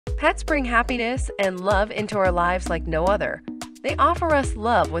Pets bring happiness and love into our lives like no other. They offer us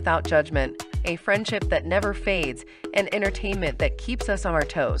love without judgment, a friendship that never fades, and entertainment that keeps us on our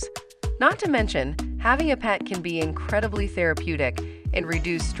toes. Not to mention, having a pet can be incredibly therapeutic and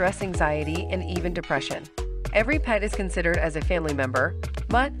reduce stress, anxiety, and even depression. Every pet is considered as a family member,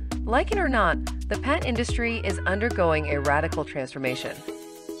 but like it or not, the pet industry is undergoing a radical transformation.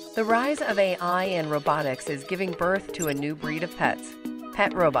 The rise of AI and robotics is giving birth to a new breed of pets,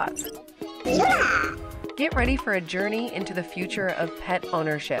 pet robots. Get ready for a journey into the future of pet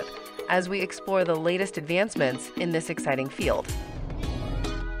ownership as we explore the latest advancements in this exciting field.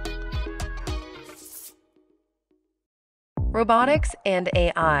 Robotics and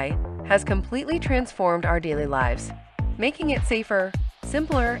AI has completely transformed our daily lives, making it safer,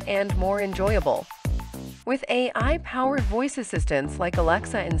 simpler, and more enjoyable. With AI-powered voice assistants like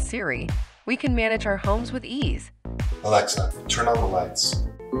Alexa and Siri, we can manage our homes with ease. Alexa, turn on the lights.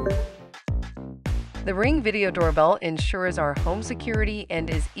 The Ring video doorbell ensures our home security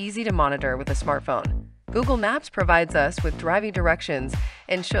and is easy to monitor with a smartphone. Google Maps provides us with driving directions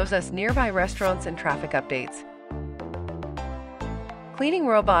and shows us nearby restaurants and traffic updates. Cleaning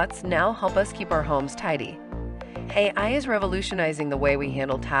robots now help us keep our homes tidy. AI is revolutionizing the way we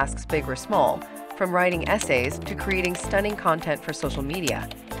handle tasks big or small, from writing essays to creating stunning content for social media.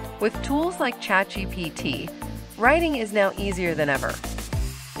 With tools like ChatGPT, writing is now easier than ever.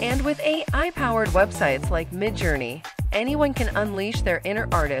 And with AI-powered websites like Midjourney, anyone can unleash their inner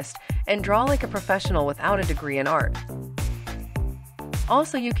artist and draw like a professional without a degree in art.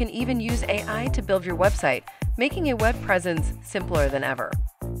 Also, you can even use AI to build your website, making a web presence simpler than ever.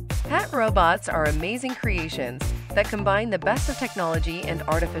 Pet robots are amazing creations that combine the best of technology and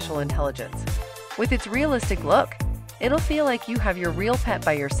artificial intelligence. With its realistic look, it'll feel like you have your real pet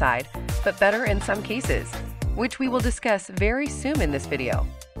by your side, but better in some cases, which we will discuss very soon in this video.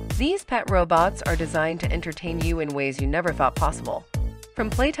 These pet robots are designed to entertain you in ways you never thought possible. From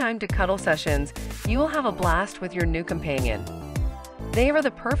playtime to cuddle sessions, you will have a blast with your new companion. They are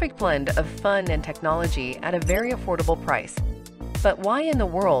the perfect blend of fun and technology at a very affordable price. But why in the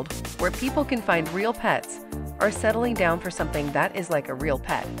world, where people can find real pets, are settling down for something that is like a real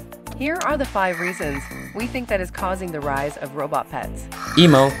pet? Here are the 5 reasons we think that is causing the rise of robot pets.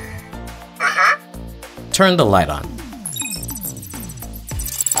 Emo. Turn the light on.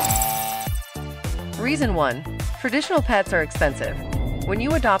 Reason 1. Traditional pets are expensive. When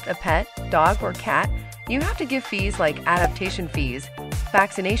you adopt a pet, dog, or cat, you have to give fees like adaptation fees,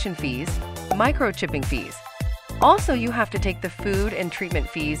 vaccination fees, microchipping fees. Also, you have to take the food and treatment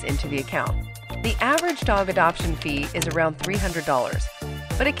fees into the account. The average dog adoption fee is around $300,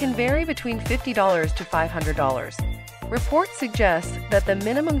 but it can vary between $50 to $500. Reports suggest that the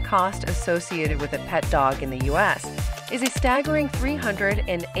minimum cost associated with a pet dog in the US is a staggering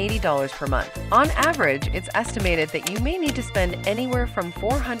 $380 per month. On average, it's estimated that you may need to spend anywhere from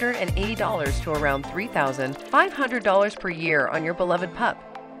 $480 to around $3,500 per year on your beloved pup.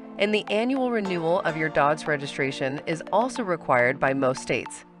 And the annual renewal of your dog's registration is also required by most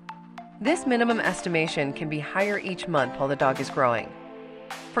states. This minimum estimation can be higher each month while the dog is growing.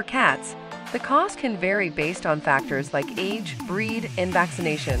 For cats, the cost can vary based on factors like age, breed, and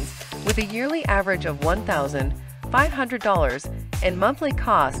vaccinations, with a yearly average of $1,500, and monthly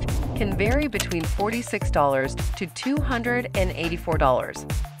cost can vary between $46 to $284.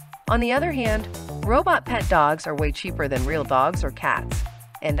 On the other hand, robot pet dogs are way cheaper than real dogs or cats,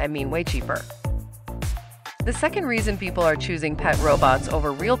 and I mean way cheaper. The second reason people are choosing pet robots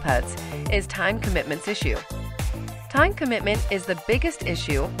over real pets is time commitments issue. Time commitment is the biggest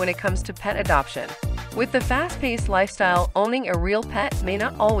issue when it comes to pet adoption. With the fast-paced lifestyle, owning a real pet may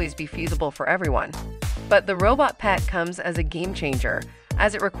not always be feasible for everyone. But the robot pet comes as a game changer,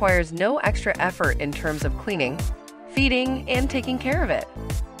 as it requires no extra effort in terms of cleaning, feeding, and taking care of it.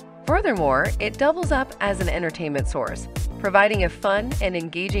 Furthermore, it doubles up as an entertainment source, providing a fun and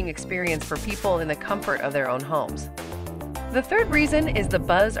engaging experience for people in the comfort of their own homes. The third reason is the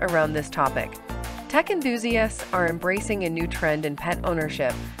buzz around this topic. Tech enthusiasts are embracing a new trend in pet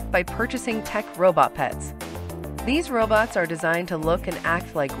ownership by purchasing tech robot pets. These robots are designed to look and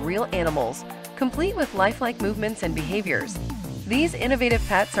act like real animals, complete with lifelike movements and behaviors. These innovative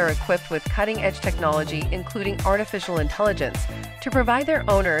pets are equipped with cutting-edge technology, including artificial intelligence, to provide their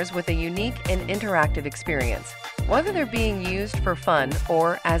owners with a unique and interactive experience. Whether they're being used for fun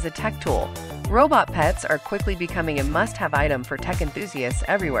or as a tech tool, robot pets are quickly becoming a must-have item for tech enthusiasts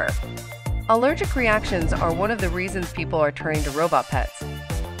everywhere. Allergic reactions are one of the reasons people are turning to robot pets.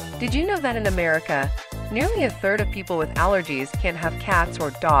 Did you know that in America, nearly a third of people with allergies can't have cats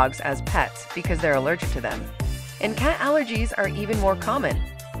or dogs as pets because they're allergic to them? And cat allergies are even more common.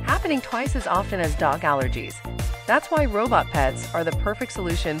 happening twice as often as dog allergies. That's why robot pets are the perfect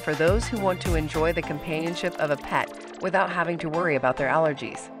solution for those who want to enjoy the companionship of a pet without having to worry about their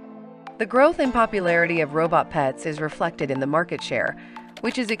allergies. The growth and popularity of robot pets is reflected in the market share,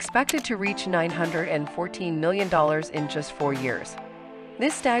 which is expected to reach $914 million in just 4 years.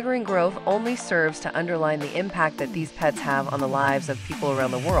 This staggering growth only serves to underline the impact that these pets have on the lives of people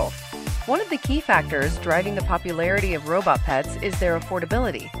around the world. One of the key factors driving the popularity of robot pets is their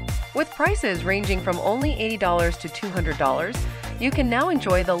affordability. With prices ranging from only $80 to $200, you can now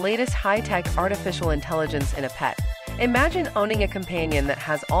enjoy the latest high-tech artificial intelligence in a pet. Imagine owning a companion that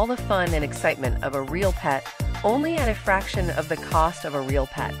has all the fun and excitement of a real pet, only at a fraction of the cost of a real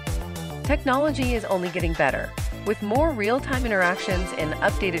pet. Technology is only getting better, with more real-time interactions and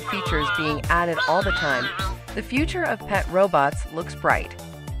updated features being added all the time. The future of pet robots looks bright.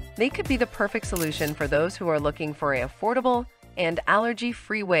 They could be the perfect solution for those who are looking for an affordable and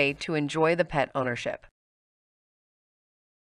allergy-free way to enjoy the pet ownership.